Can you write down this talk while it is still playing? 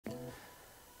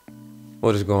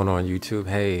What is going on, YouTube?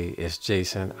 Hey, it's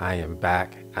Jason. I am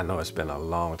back. I know it's been a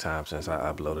long time since I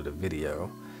uploaded a video.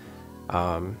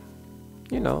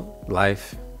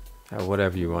 Life,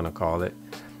 whatever you want to call it.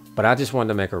 But I just wanted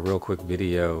to make a real quick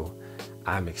video.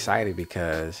 I'm excited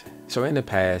because, so in the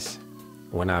past,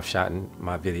 when I've shot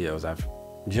my videos, I've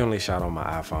generally shot on my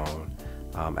iPhone.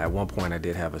 At one point, I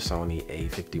did have a Sony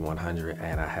a5100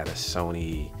 and I had a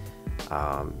Sony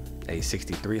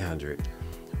a6300.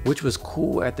 Which was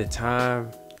cool at the time.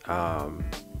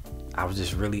 I was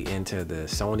just really into the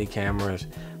Sony cameras,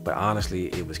 but honestly,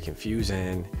 it was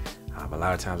confusing. A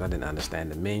lot of times I didn't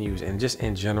understand the menus, and just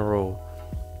in general,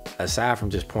 aside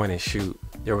from just point and shoot,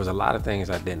 there was a lot of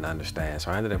things I didn't understand. So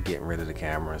I ended up getting rid of the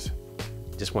cameras,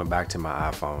 just went back to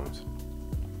my iPhones.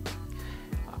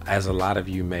 As a lot of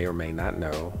you may or may not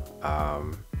know,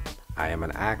 I am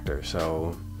an actor.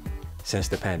 So since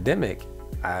the pandemic,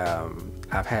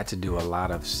 I've had to do a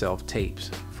lot of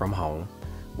self-tapes from home,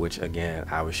 which again,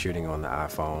 I was shooting on the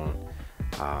iPhone.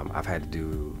 I've had to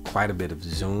do quite a bit of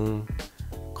Zoom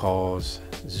calls,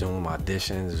 Zoom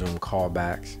auditions, Zoom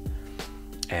callbacks.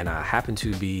 And I happened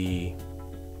to be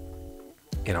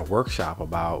in a workshop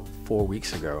about 4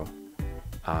 weeks ago,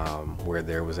 where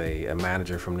there was a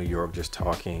manager from New York just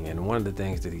talking. And one of the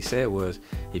things that he said was,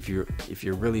 if you're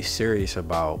really serious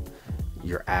about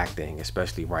your acting,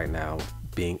 especially right now,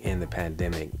 being in the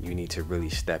pandemic, you need to really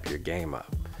step your game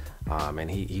up.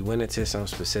 And he went into some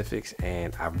specifics,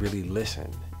 and I really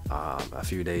listened. A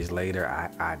few days later,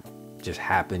 I just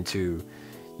happened to,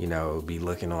 be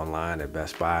looking online at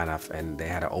Best Buy, and they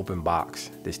had an open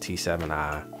box, this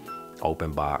T7i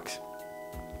open box.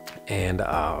 And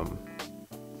let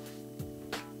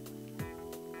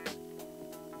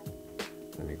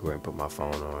me go ahead and put my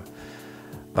phone on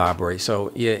vibrate.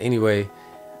 So yeah, anyway,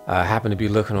 I happened to be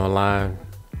looking online.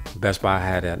 Best Buy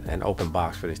had an open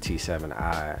box for this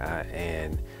T7i,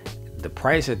 and the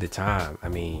price at the time, I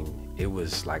mean, it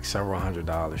was like several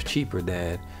 $100s cheaper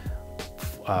than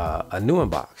a new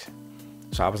unbox.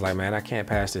 So I was like, man, I can't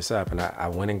pass this up. And I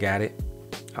went and got it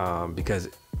because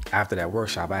after that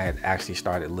workshop, I had actually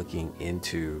started looking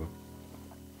into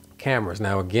cameras.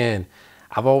 Now, again,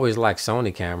 I've always liked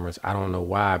Sony cameras. I don't know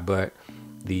why, but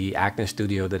the acting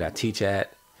studio that I teach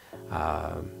at,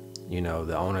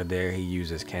 the owner there, he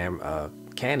uses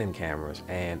Canon cameras,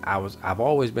 and I've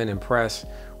always been impressed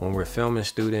when we're filming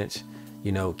students.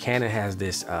 Canon has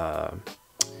this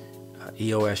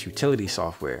EOS utility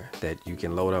software that you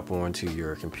can load up onto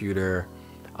your computer,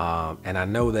 and I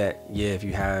know that, yeah, if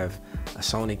you have a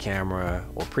Sony camera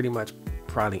or pretty much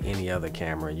probably any other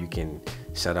camera, you can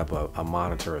set up a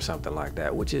monitor or something like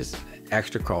that, which is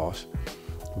extra cost.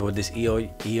 But this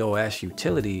EOS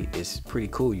utility is pretty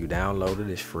cool. You download it,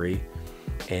 it's free,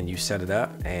 and you set it up,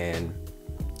 and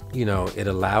it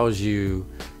allows you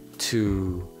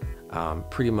to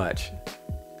pretty much,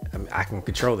 I can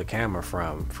control the camera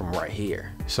from right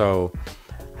here. So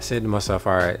I said to myself,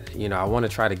 all right, I want to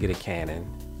try to get a Canon.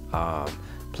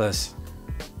 Plus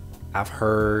I've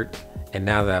heard, and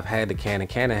now that I've had the Canon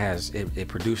has, it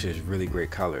produces really great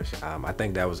colors. I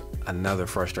think that was another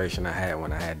frustration I had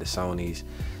when I had the Sonys.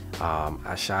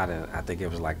 I shot in, I think it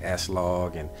was like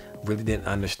S-Log, and really didn't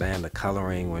understand the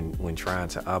coloring when trying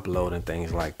to upload and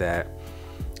things like that.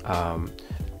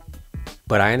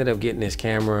 But I ended up getting this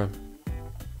camera.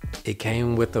 It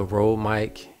came with a Rode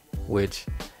mic, which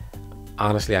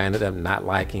honestly I ended up not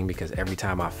liking, because every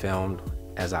time I filmed,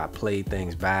 as I played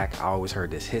things back, I always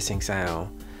heard this hissing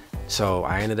sound. So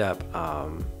I ended up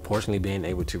fortunately being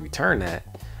able to return that,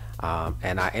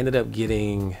 and I ended up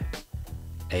getting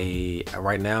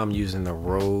right now I'm using the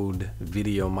Rode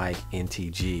Video Mic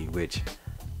NTG, which,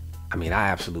 I mean, I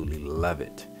absolutely love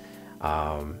it.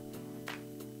 Around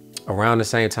the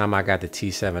same time I got the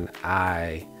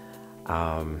T7i,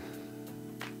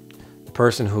 the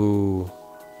person who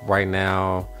right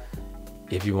now,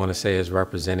 if you want to say, is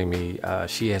representing me,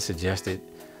 she has suggested,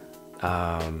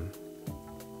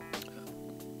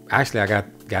 actually I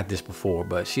got this before,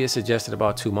 but she had suggested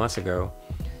about 2 months ago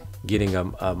getting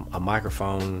a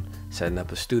microphone, setting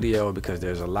up a studio, because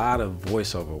there's a lot of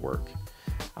voiceover work.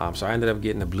 So I ended up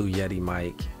getting a Blue Yeti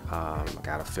mic. I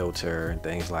got a filter and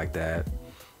things like that,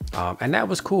 and that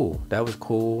was cool. That was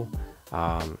cool.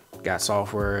 Got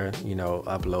software,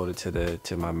 uploaded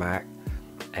to my Mac,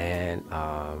 and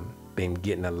been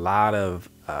getting a lot of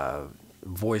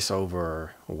voiceover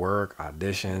work,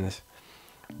 auditions.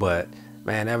 But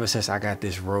man, ever since I got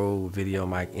this Rode Video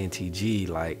Mic NTG,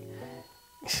 like,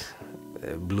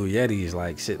 Blue Yeti is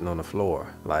like sitting on the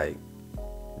floor, like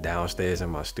downstairs in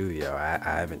my studio. I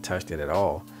haven't touched it at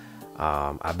all.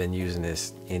 I've been using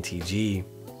this NTG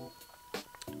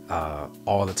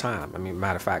all the time. I mean,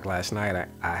 matter of fact, last night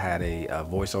I had a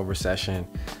voiceover session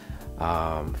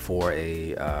for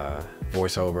a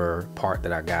voiceover part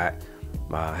that I got.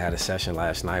 I had a session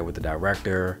last night with the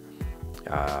director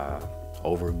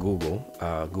over Google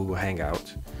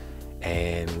Hangouts,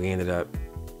 and we ended up,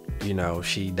 you know,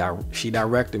 she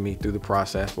directed me through the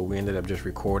process, but we ended up just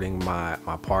recording my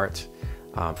parts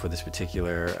for this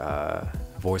particular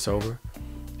voiceover,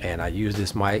 and I use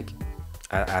this mic.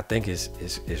 I think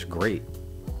it's great.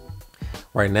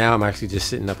 Right now, I'm actually just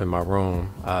sitting up in my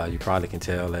room. You probably can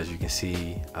tell, as you can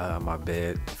see, my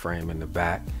bed frame in the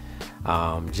back.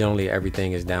 Generally,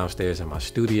 everything is downstairs in my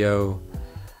studio,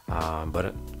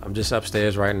 but I'm just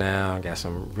upstairs right now. I got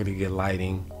some really good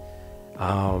lighting.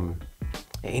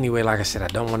 Anyway, like I said, I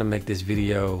don't want to make this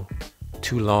video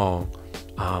too long.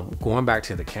 Going back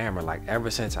to the camera, like ever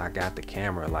since I got the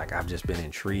camera, like I've just been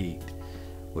intrigued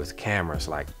with cameras,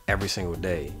 like every single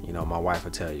day. You know, my wife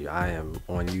will tell you, I am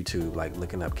on YouTube, like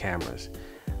looking up cameras.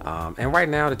 And right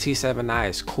now the T7i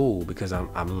is cool because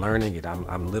I'm learning it.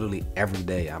 I'm literally every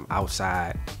day I'm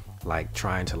outside, like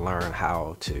trying to learn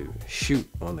how to shoot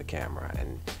on the camera,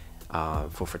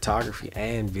 and for photography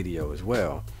and video as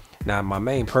well. Now, my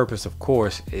main purpose, of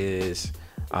course, is,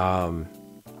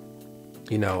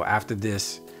 you know, after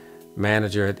this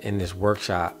manager in this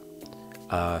workshop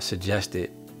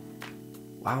suggested,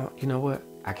 wow, you know what?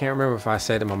 I can't remember if I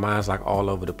said it. My mind's like all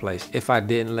over the place. If I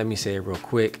didn't, let me say it real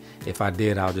quick. If I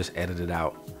did, I'll just edit it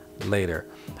out later.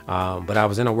 But I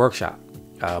was in a workshop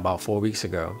about 4 weeks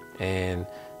ago, and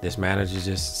this manager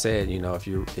just said, you know, if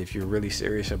you're really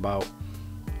serious about,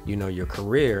 you know, your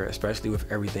career, especially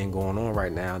with everything going on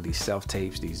right now, these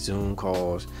self-tapes, these Zoom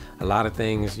calls, a lot of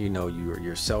things, you know,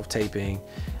 you're self-taping,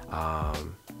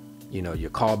 you know,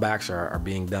 your callbacks are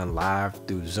being done live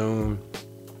through Zoom.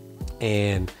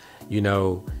 And, you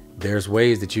know, there's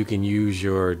ways that you can use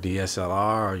your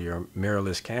DSLR or your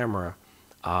mirrorless camera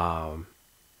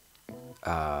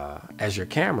as your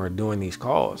camera doing these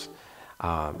calls.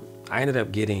 I ended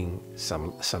up getting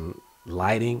some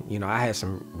lighting. You know, I had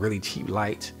some really cheap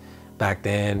lights back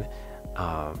then,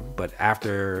 but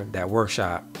after that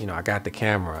workshop, you know, I got the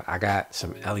camera, I got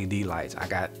some LED lights, I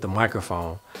got the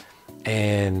microphone,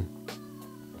 and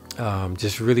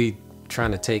just really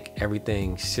trying to take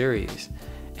everything serious.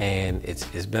 And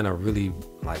it's been a really,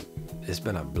 like, it's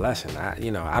been a blessing.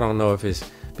 You know, I don't know if it's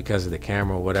because of the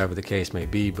camera or whatever the case may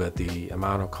be, but the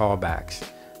amount of callbacks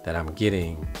that I'm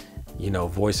getting, you know,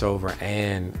 voiceover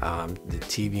and the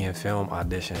TV and film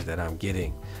auditions that I'm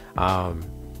getting,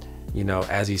 you know,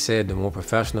 as he said, the more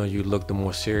professional you look, the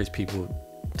more serious people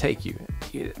take you.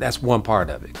 That's one part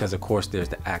of it, because of course there's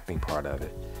the acting part of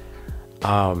it.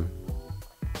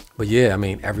 But yeah, I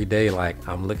mean, every day, like,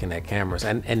 I'm looking at cameras,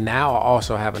 and now I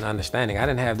also have an understanding. I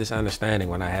didn't have this understanding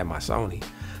when I had my Sony,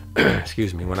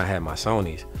 excuse me, when I had my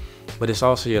Sonys, but it's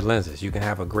also your lenses. You can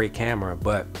have a great camera,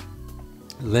 but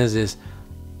lenses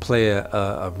play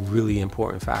a really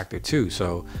important factor too.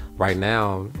 So right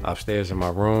now, upstairs in my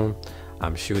room,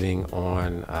 I'm shooting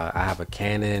on, I have a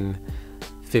Canon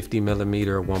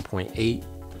 50mm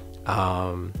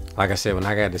 1.8. Like I said, when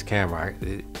I got this camera,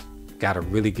 I got a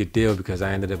really good deal because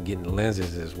I ended up getting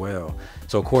lenses as well.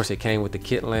 So of course it came with the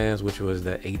kit lens, which was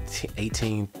the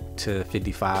 18 to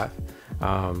 55.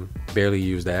 Barely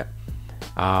used that.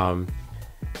 I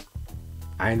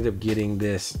ended up getting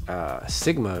this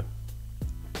Sigma.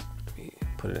 Let me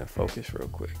put it in focus real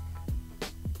quick.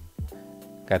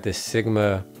 Got this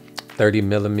Sigma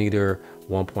 30mm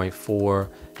 1.4,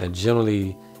 and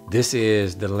generally this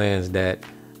is the lens that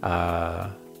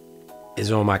is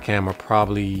on my camera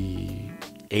probably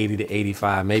 80 to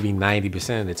 85, maybe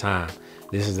 90% of the time.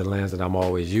 This is the lens that I'm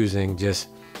always using. Just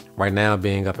right now,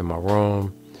 being up in my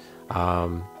room,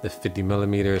 the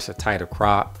 50mm is a tighter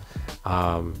crop,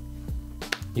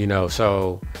 you know.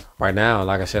 So right now,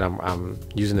 like I said, I'm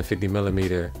using the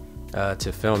 50mm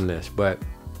to film this, but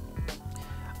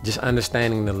just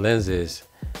understanding the lenses,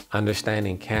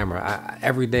 understanding camera.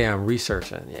 Every day I'm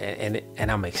researching,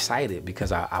 and I'm excited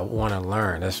because I want to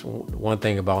learn. That's one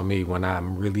thing about me. When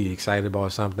I'm really excited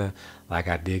about something, like,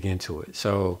 I dig into it.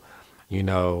 So, you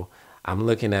know, I'm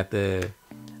looking at the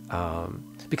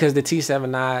because the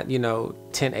T7i, you know,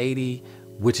 1080,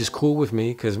 which is cool with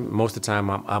me because most of the time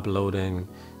I'm uploading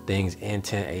things in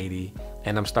 1080,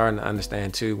 and I'm starting to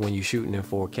understand too, when you're shooting in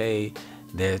 4K,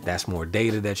 that's more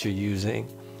data that you're using.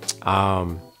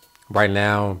 Right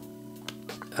now,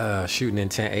 shooting in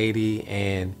 1080,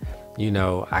 and, you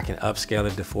know, I can upscale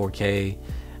it to 4K,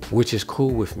 which is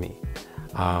cool with me.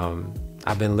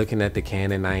 I've been looking at the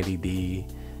Canon 90D,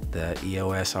 the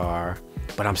EOS R,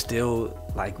 but I'm still,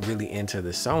 like, really into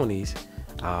the Sonys.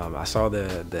 I saw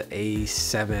the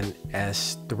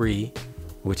A7S III,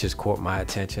 which has caught my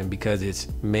attention because it's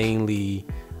mainly,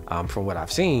 from what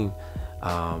I've seen,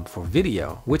 for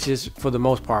video, which is for the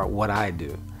most part what I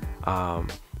do.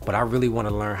 But I really want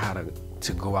to learn how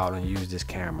to go out and use this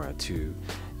camera to,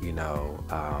 you know,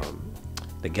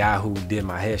 the guy who did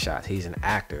my headshots, he's an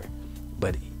actor,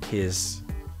 but his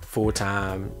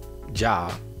full-time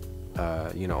job,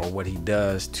 you know, what he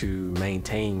does to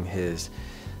maintain his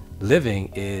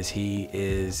living is he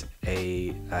is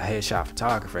a headshot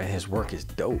photographer, and his work is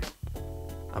dope.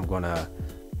 I'm gonna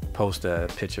post a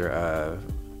picture of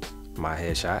my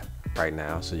headshot right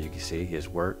now so you can see his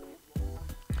work.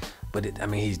 But I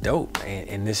mean, he's dope,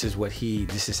 and this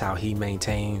is how he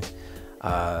maintains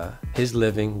his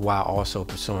living while also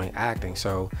pursuing acting.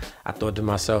 So I thought to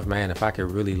myself, man, if I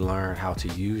could really learn how to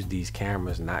use these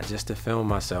cameras, not just to film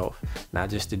myself, not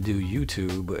just to do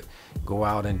YouTube, but go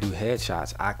out and do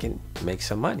headshots, I can make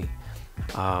some money.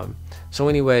 So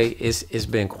anyway, it's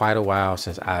been quite a while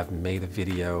since I've made a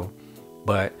video,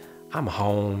 but I'm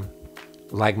home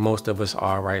like most of us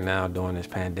are right now during this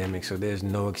pandemic, so there's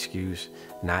no excuse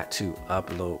not to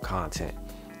upload content.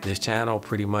 This channel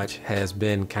pretty much has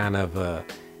been kind of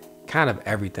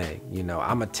everything. You know,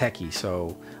 I'm a techie,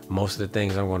 so most of the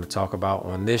things I'm going to talk about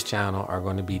on this channel are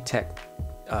going to be tech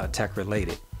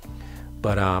related.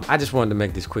 But I just wanted to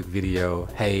make this quick video.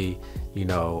 Hey, you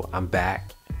know, I'm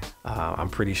back. I'm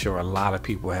pretty sure a lot of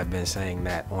people have been saying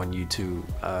that on YouTube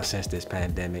since this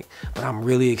pandemic, but I'm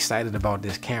really excited about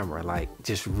this camera, like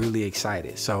just really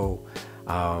excited. So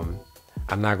I'm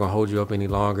not gonna hold you up any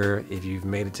longer. If you've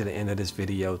made it to the end of this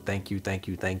video, thank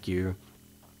you.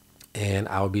 And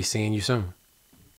I will be seeing you soon.